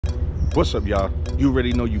What's up, y'all? You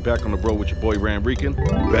already know you back on the road with your boy Ramrican,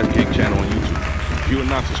 best gig channel on YouTube. If you are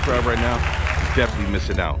not subscribed right now, you're definitely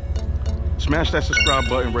missing out. Smash that subscribe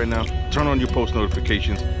button right now, turn on your post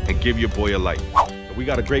notifications, and give your boy a like. We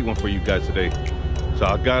got a great one for you guys today. So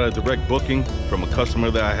I got a direct booking from a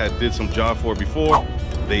customer that I had did some job for before.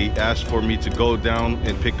 They asked for me to go down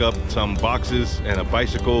and pick up some boxes and a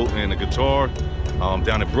bicycle and a guitar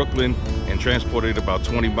down in Brooklyn and transport it about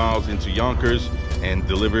 20 miles into Yonkers and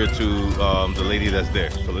deliver it to the lady that's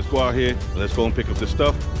there. So let's go out here and let's go and pick up this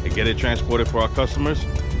stuff and get it transported for our customers.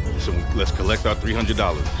 So let's collect our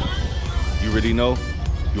 $300. You already know,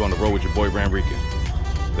 you on the road with your boy Ramrican.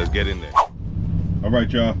 Let's get in there. All right,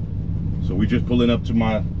 y'all. So we just pulling up to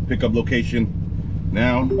my pickup location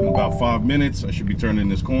now. In about 5 minutes, I should be turning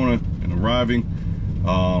this corner and arriving.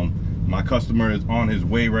 My customer is on his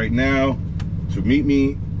way right now to meet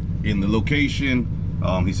me in the location.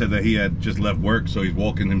 He said that he had just left work, so he's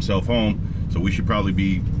walking himself home. So we should probably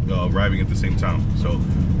be arriving at the same time. So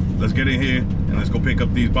let's get in here and let's go pick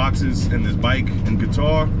up these boxes and this bike and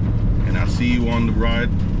guitar. And I'll see you on the ride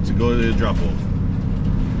to go to the drop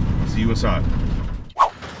off. See you inside.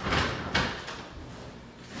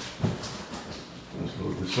 Let's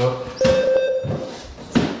load this up.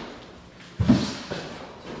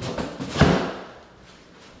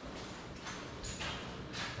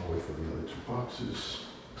 I'll wait for the other 2 boxes.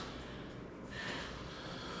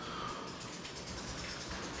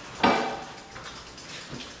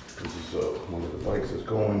 This is one of the bikes that's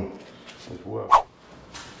going as well.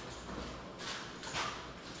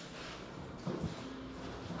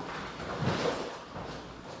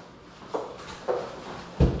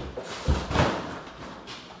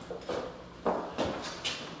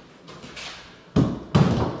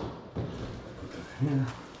 Yeah.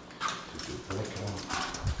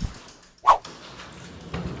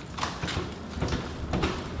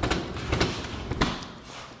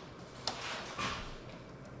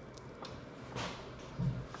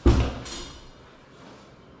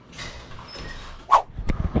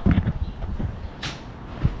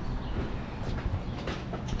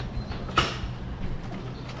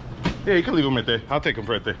 Yeah, you can leave them right there. I'll take them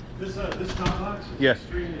right there. This top box is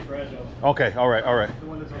extremely fragile. Okay, all right, all right. The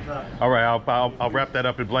one that's on top. All right, I'll wrap that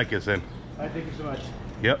up in blankets then. I thank you so much.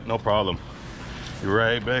 Yep, no problem. You're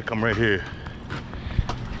right back. I'm right here.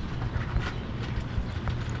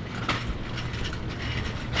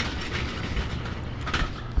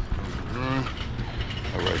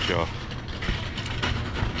 All right, y'all.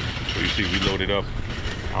 So you see, we loaded up.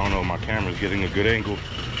 I don't know, my camera's getting a good angle.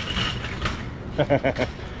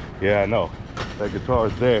 Yeah, I know. That guitar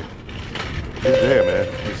is there. It's there, man.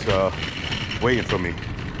 It's waiting for me.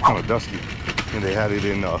 Kind of dusty, and they had it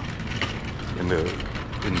in the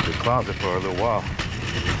closet for a little while.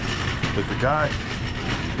 But the guy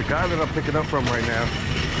that I'm picking up from right now,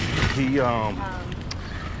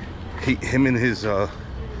 him and his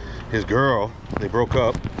girl, they broke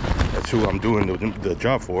up. That's who I'm doing the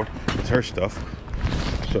job for. It's her stuff.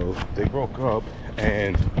 So they broke up,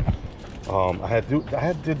 and I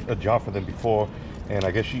did a job for them before, and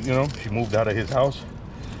I guess she moved out of his house,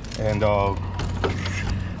 and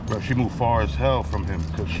she moved far as hell from him,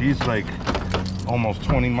 because she's like almost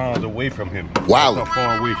 20 miles away from him. Wow. That's how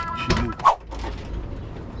far away she moved.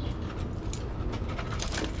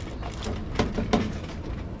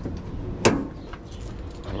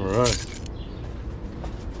 All right,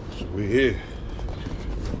 so we're here.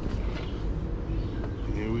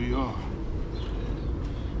 Here we are.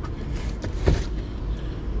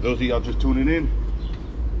 Those of y'all just tuning in,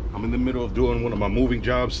 I'm in the middle of doing one of my moving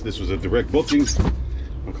jobs. This was a direct booking.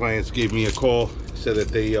 My clients gave me a call, said that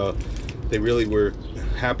they really were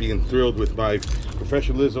happy and thrilled with my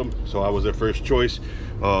professionalism, so I was their first choice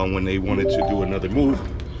when they wanted to do another move.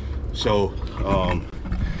 So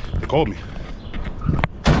they called me.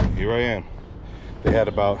 Here I am. They had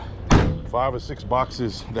about 5 or 6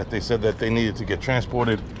 boxes that they said that they needed to get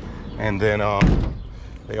transported, and then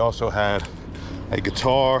they also had a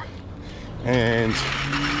guitar and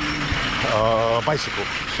a bicycle.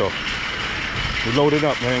 So we loading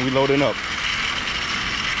up, man. We loading up.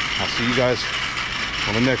 I'll see you guys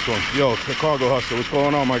on the next one. Yo, the Cargo Hustle, what's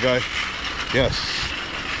going on, my guy? Yes,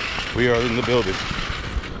 we are in the building.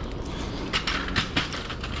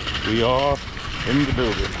 We are in the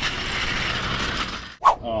building.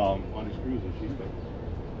 On his cruiser, she's like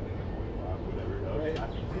 45, whatever. Right.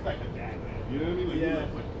 He's like a dad, man. You know what I mean? Like, yeah.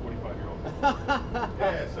 Like 45-year-old.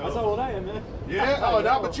 Yeah, so. That's how old I am, man. Yeah. Oh,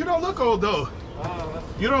 no, but you don't look old though.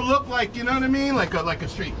 You don't look like, you know what I mean? Like a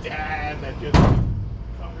straight dad that just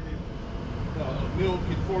covered in milk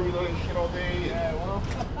and formula and shit all day. Yeah, well.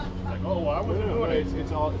 Like, oh, well, I wasn't doing it.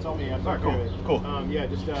 It's all me. All right, cool. Yeah,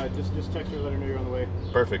 just text her, let her know you're on the way.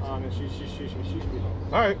 Perfect. And she should be home.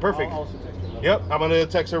 All right, perfect. I'll also text her. Yep, I'm gonna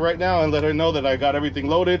text her right now and let her know that I got everything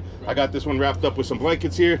loaded. Right. I got this one wrapped up with some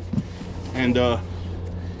blankets here, and I'll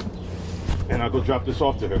go drop this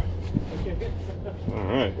off to her. Okay. All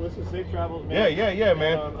right. Well, listen, safe travels, man. Yeah,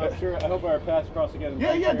 man. I'm sure. I hope our paths cross again.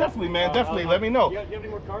 Yeah, definitely, man. Definitely. Let me know. Do you have any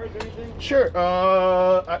more cards or anything? Sure.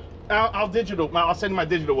 I'll digital. I'll send my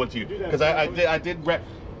digital one to you because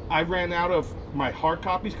I ran out of my hard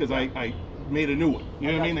copies because I made a new one.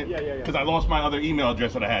 You know what I mean? Yeah. Because I lost my other email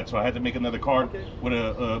address that I had, so I had to make another card with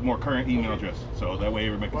a more current email address. So that way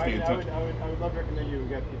everybody can stay in touch. I would love to recommend you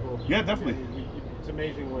get people. Yeah, definitely. It's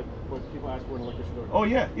amazing what people ask for in a liquor store. Oh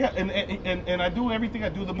yeah, and I do everything. I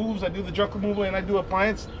do the moves, I do the junk removal, and I do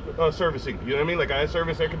appliance servicing. You know what I mean? Like I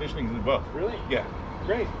service air conditioning as well. Really? Yeah.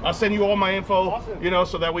 Great. I'll send you all my info. Awesome. You know,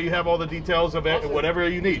 so that way you have all the details of it, whatever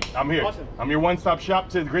you need. I'm here. Awesome. I'm your one-stop shop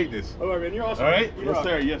to greatness. All right, man. You're awesome. All right. You're Yes, awesome.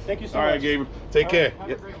 sir. Yes. Thank you so much. All right, Gabriel. Take care.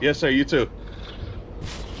 Yes, sir. You too.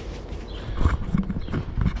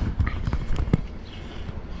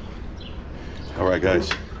 All right,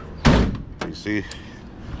 guys. You see,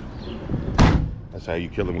 that's how you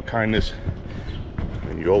kill them with kindness,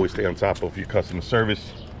 and you always stay on top of your customer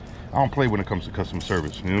service. I don't play when it comes to customer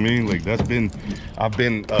service. You know what I mean? Like I've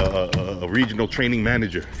been a regional training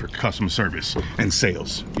manager for customer service and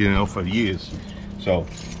sales, you know, for years. So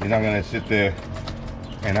you're not gonna sit there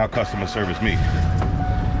and out customer service me.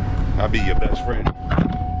 I'll be your best friend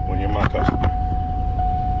when you're my customer,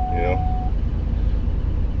 you know?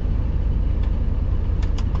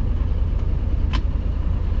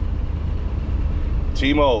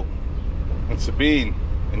 Timo and Sabine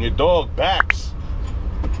and your dog, Bax.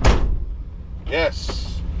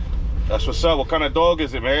 Yes, that's what's up. What kind of dog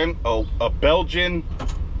is it, man? Oh, a Belgian.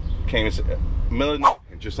 Came in Millennium,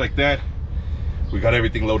 and just like that, we got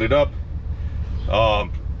everything loaded up.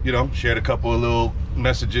 You know, shared a couple of little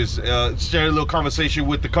messages, shared a little conversation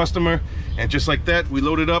with the customer, and just like that, we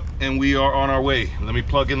loaded up and we are on our way. Let me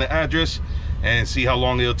plug in the address and see how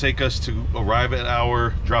long it'll take us to arrive at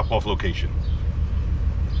our drop-off location.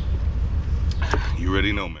 You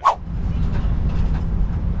already know, man.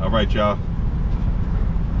 All right, y'all.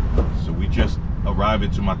 So we just arrived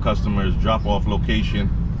into my customer's drop-off location.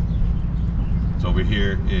 It's over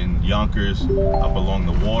here in Yonkers, up along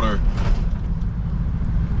the water.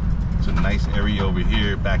 It's a nice area over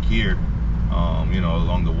here, back here, you know,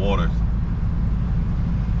 along the water.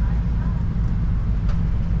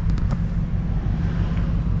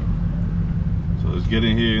 So let's get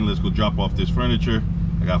in here and let's go drop off this furniture.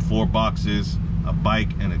 I got 4 boxes, a bike,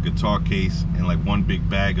 and a guitar case, and like 1 big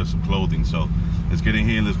bag of some clothing. So let's get in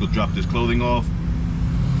here and let's go drop this clothing off,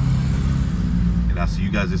 and I'll see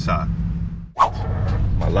you guys inside.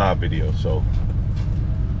 My live video. So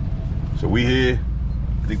we here.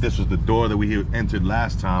 I think this was the door that we entered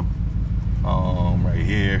last time, right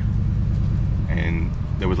here, and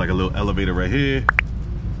there was like a little elevator right here.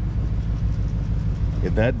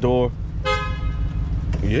 Hit that door.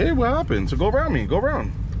 Yeah, what happened? So go around me. Go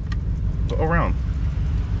around. Go around.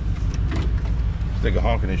 This nigga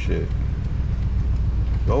honking and shit.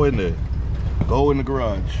 Go in there. Go in the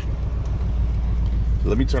garage. So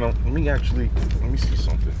let me turn on. Let me see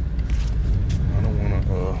something.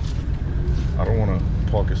 I don't wanna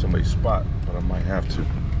park at somebody's spot, but I might have to.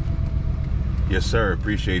 Yes, sir.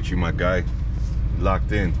 Appreciate you, my guy.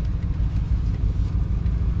 Locked in.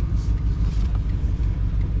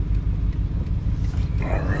 All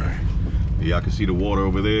right. Yeah, I can see the water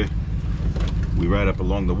over there. We right up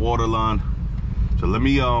along the water line. So let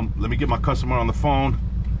me get my customer on the phone,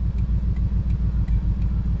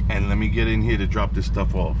 and let me get in here to drop this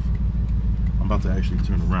stuff off. I'm about to actually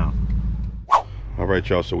turn around. All right,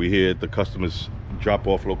 y'all. So we here at the customer's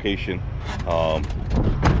drop-off location.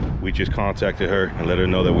 We just contacted her and let her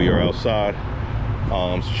know that we are outside.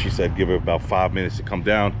 So she said give her about 5 minutes to come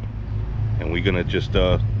down, and we're gonna just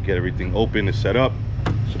get everything open and set up,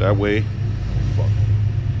 so that way,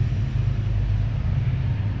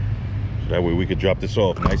 we could drop this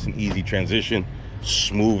off. Nice and easy transition,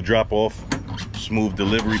 smooth drop-off, smooth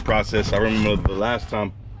delivery process. I remember the last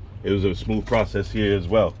time it was a smooth process here as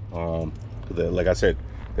well. Like I said,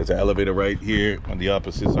 there's an elevator right here on the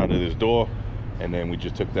opposite side of this door, and then we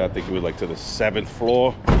just took that, I think it was like to the 7th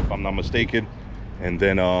floor, if I'm not mistaken, and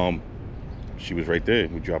then she was right there.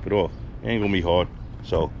 We drop it off. It ain't gonna be hard.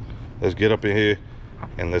 So let's get up in here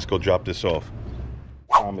and let's go drop this off.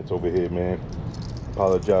 Comments over here, man.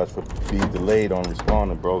 Apologize for being delayed on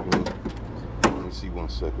responding, bro. Let me see 1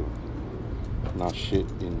 second. Not shit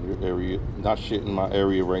in your area. Not shit in my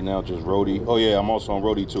area right now. Just roadie. Oh yeah, I'm also on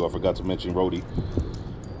roadie too. I forgot to mention roadie.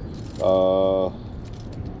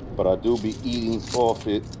 But I do be eating off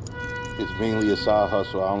it. It's mainly a side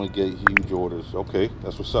hustle. I only get huge orders. Okay,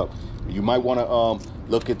 that's what's up. You might want to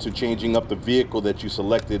look into changing up the vehicle that you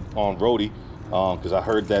selected on roadie, because I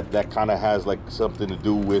heard that that kind of has like something to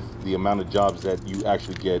do with the amount of jobs that you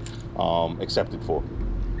actually get accepted for.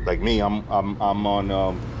 Like me, I'm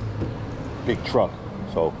on big truck,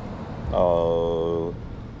 so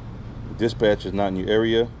dispatch is not in your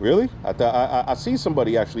area. Really? I seen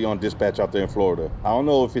somebody actually on dispatch out there in Florida. I don't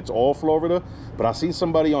know if it's all Florida, but I seen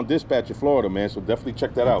somebody on dispatch in Florida, man. So definitely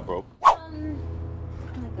check that out, bro. Oh my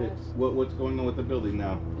gosh. What's going on with the building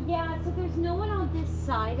now? Yeah, so there's no one on this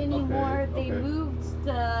side anymore. Okay, They moved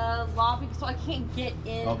the lobby, so I can't get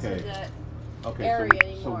into the area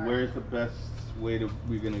anymore. So where's the best way to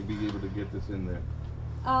we're gonna be able to get this in there?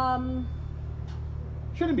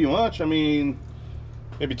 Shouldn't be much. I mean,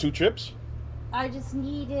 maybe 2 trips. I just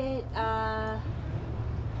need it on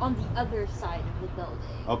the other side of the building.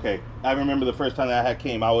 Okay, I remember the first time that I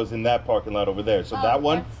came, I was in that parking lot over there. So that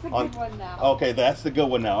one. That's the good one now. Okay, that's the good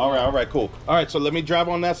one now. All right, cool. All right, so let me drive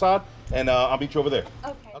on that side, and I'll meet you over there.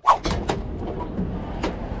 Okay.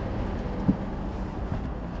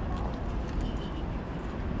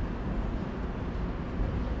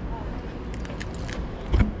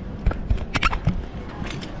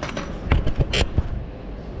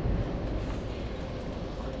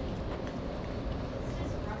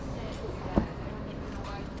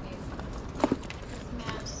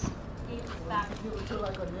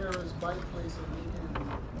 Like a nearest bike place that we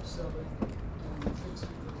can sell it and fix it.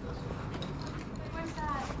 Where's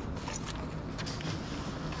that?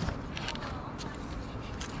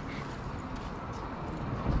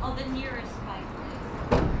 Oh, the nearest bike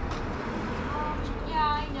place. Yeah,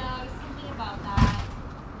 I know. I was thinking about that.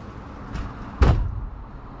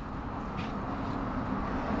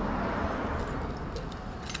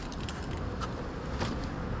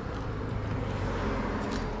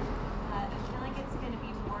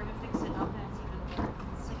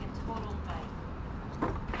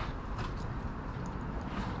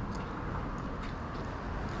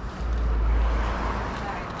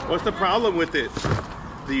 What's the problem with it?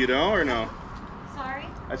 Do you know or no? Sorry?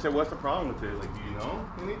 I said, what's the problem with it? Like, do you know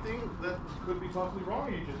anything that could be possibly wrong,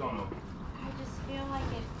 or you just don't know? I just feel like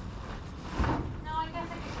it. No, I guess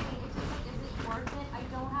I could say it's just like, is it worth it? I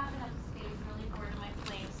don't have enough space really for it in my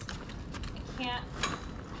place. I can't.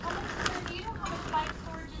 How much, do you know how much bike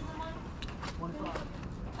storage is a month? 25.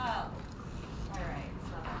 Oh. Alright,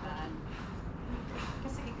 it's not that bad. I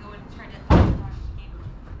guess I could go and try to wash the game.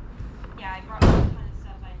 Yeah, I brought all kind of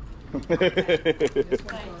stuff but I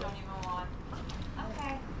don't even want.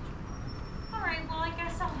 Okay. Alright, well I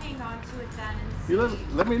guess I'll hang on to it then and see. You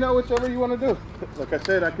let me know whichever you want to do. Like I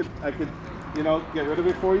said, I could, you know, get rid of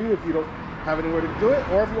it for you if you don't have anywhere to do it,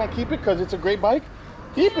 or if you want to keep it because it's a great bike,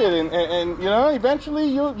 keep it, and you know, eventually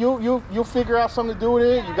you'll figure out something to do with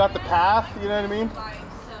it. You got the path, you know what I mean? So,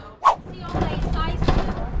 see all my size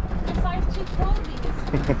 2 clothing.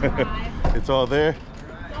 It's all there.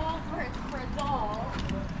 Doll for a doll.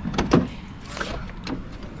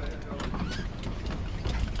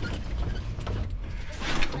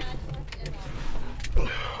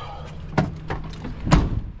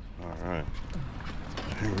 All right,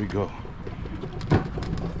 here we go.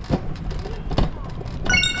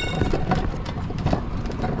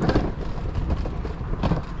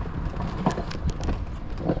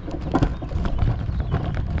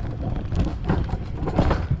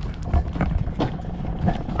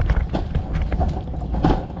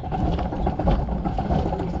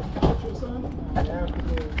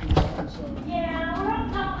 Yeah, we're on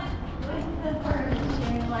top with the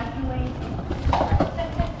furniture, like you ain't.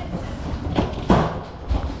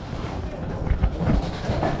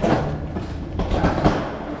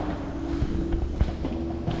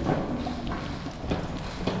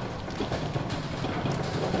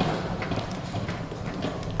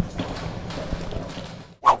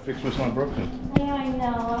 Fix what's not broken. Yeah, I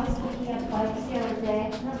know. I was looking at bikes the other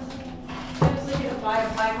day. I was looking to buy a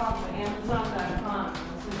bike off of Amazon.com.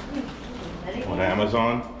 On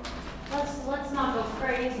Amazon? Let's not go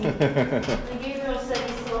crazy. And Gabriel said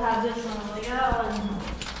he still has this one. I'm like, oh, and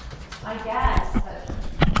I guess. But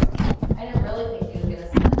I didn't really think he was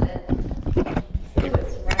going to send it. See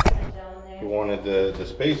what's resting down You there. wanted the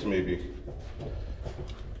space, maybe.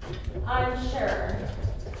 I'm sure.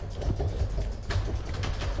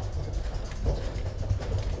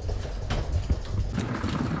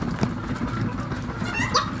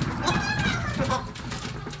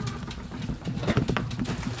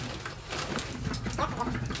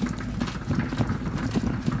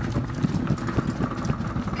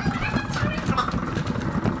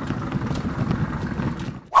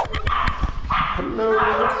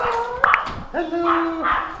 Hello.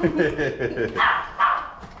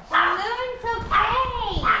 Balloon's okay.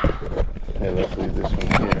 Hey, let's leave this one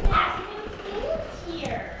here.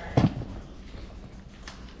 Here.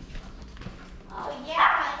 Oh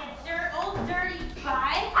yeah, like a old dirty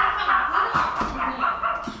bike.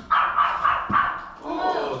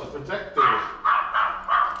 Oh, the protector.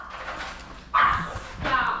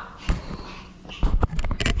 Stop.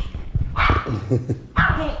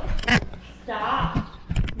 Hey, stop.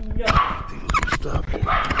 No. Stop here.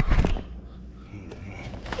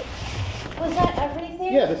 Was that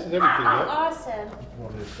everything? Yeah, this is everything. Oh, Yeah. awesome.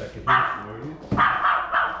 Hold it a second here.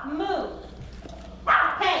 Move.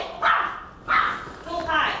 Hey. Go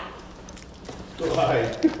high. Go high.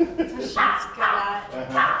 That's what she's good at.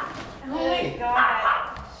 Oh my god.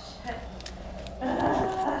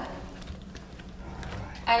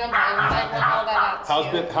 I don't know. I went all that out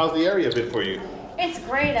too. How's the area been for you? It's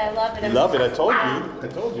great. I love it. You love it. I told you.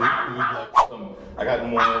 I got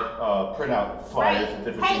more printout flyers and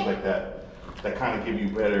different things like that kind of give you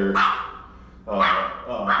better, you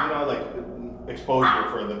know, like exposure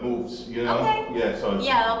for the moves. You know. Okay. Yeah. So it's,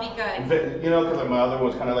 yeah, that'll be good. You know, because my other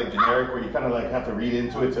one's kind of like generic, where you kind of like have to read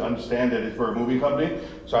into it to understand that it's for a movie company.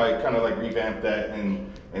 So I kind of like revamped that and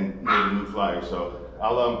made a new flyer. So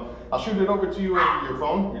I'll shoot it over to you on your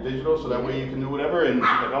phone, your digital, so that way you can do whatever. And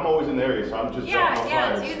like, I'm always in the area, so I'm just dropping off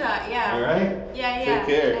flyers. do that. Yeah. All right. Yeah. Take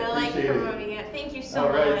care. I like Appreciate promoting it. Thank you so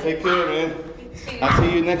All much. right. Take care, man. I'll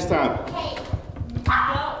see you next time. Hey.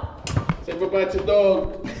 No. Say bye-bye to the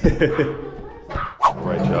dog. All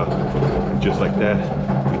right, y'all. Just like that,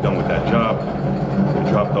 we're done with that job. We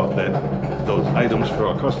dropped off those items for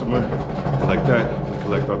our customer. Like that, we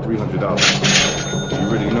collect our $300. You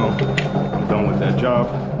already know, I'm done with that job.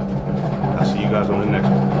 I'll see you guys on the next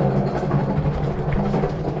one.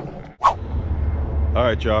 All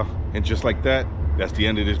right, y'all. And just like that, that's the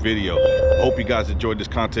end of this video. I hope you guys enjoyed this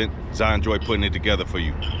content, as I enjoyed putting it together for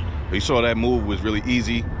you. You saw that move was really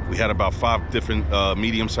easy. We had about 5 different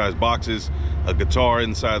medium-sized boxes, a guitar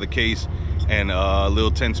inside the case, and a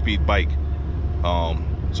little 10-speed bike.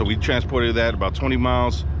 So we transported that about 20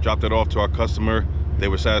 miles, dropped it off to our customer. They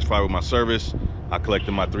were satisfied with my service. I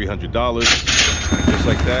collected my $300. And just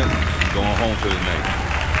like that, I'm going home for the night.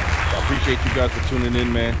 So I appreciate you guys for tuning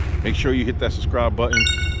in, man. Make sure you hit that subscribe button,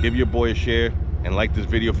 give your boy a share, and like this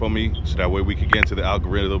video for me, so that way we can get into the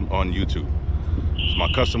algorithm on YouTube. So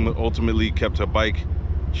my customer ultimately kept her bike.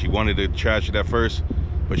 She wanted to trash it at first,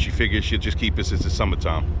 but she figured she'd just keep it since it's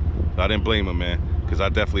summertime. So I didn't blame her, man, because I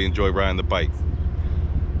definitely enjoy riding the bike.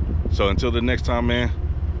 So until the next time, man,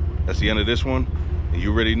 that's the end of this one. And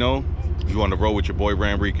you already know, you on the road with your boy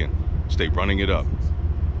Ramrican. Stay running it up.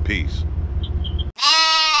 Peace.